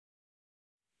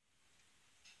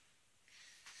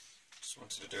Just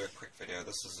wanted to do a quick video.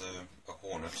 This is a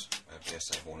Hornet, a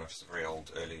BSA Hornet. It's a very old,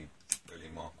 early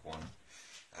Mark 1.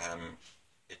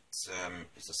 It's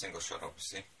a single shot,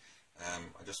 obviously.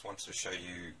 I just wanted to show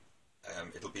you,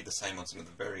 it'll be the same on some of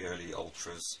the very early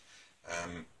Ultras.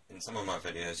 In some of my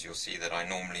videos you'll see that I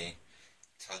normally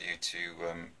tell you to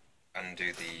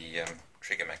undo the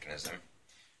trigger mechanism.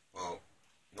 Well,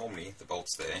 normally the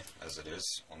bolt's there, as it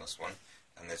is on this one,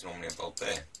 and there's normally a bolt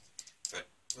there. But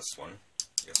this one,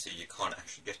 you'll see you can't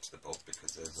actually get to the bolt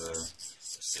because there's a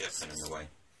sear pin in the way.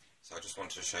 So I just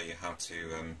wanted to show you how to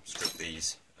strip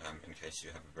these in case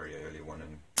you have a very early one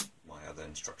and my other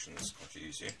instructions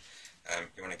confuse you.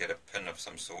 You want to get a pin of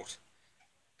some sort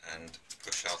and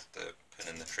push out the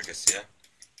pin in the trigger sear.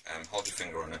 Hold your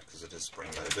finger on it because it is spring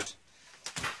loaded,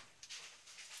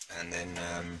 and then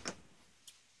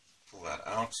pull that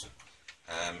out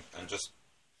and just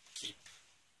keep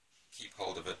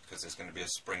hold of it because there's going to be a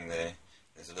spring there.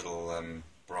 There's a little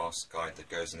brass guide that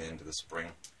goes in the end of the spring,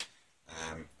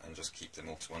 and just keep them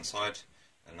all to one side.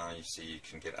 And now you see you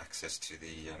can get access to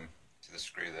the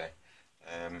screw there.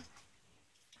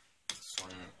 This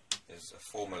one is a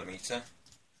 4mm,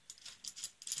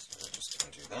 so I'll just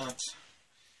undo that.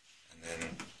 And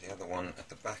then the other one at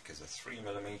the back is a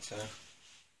 3mm.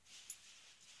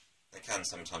 They can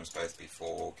sometimes both be 4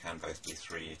 or can both be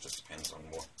 3, it just depends on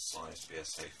what size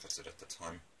BSA fitted at the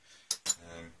time.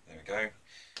 There we go,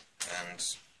 and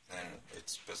then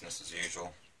it's business as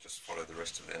usual, just follow the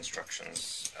rest of the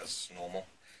instructions as normal.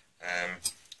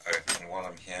 And while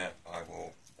I'm here I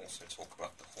will also talk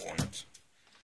about the Hornet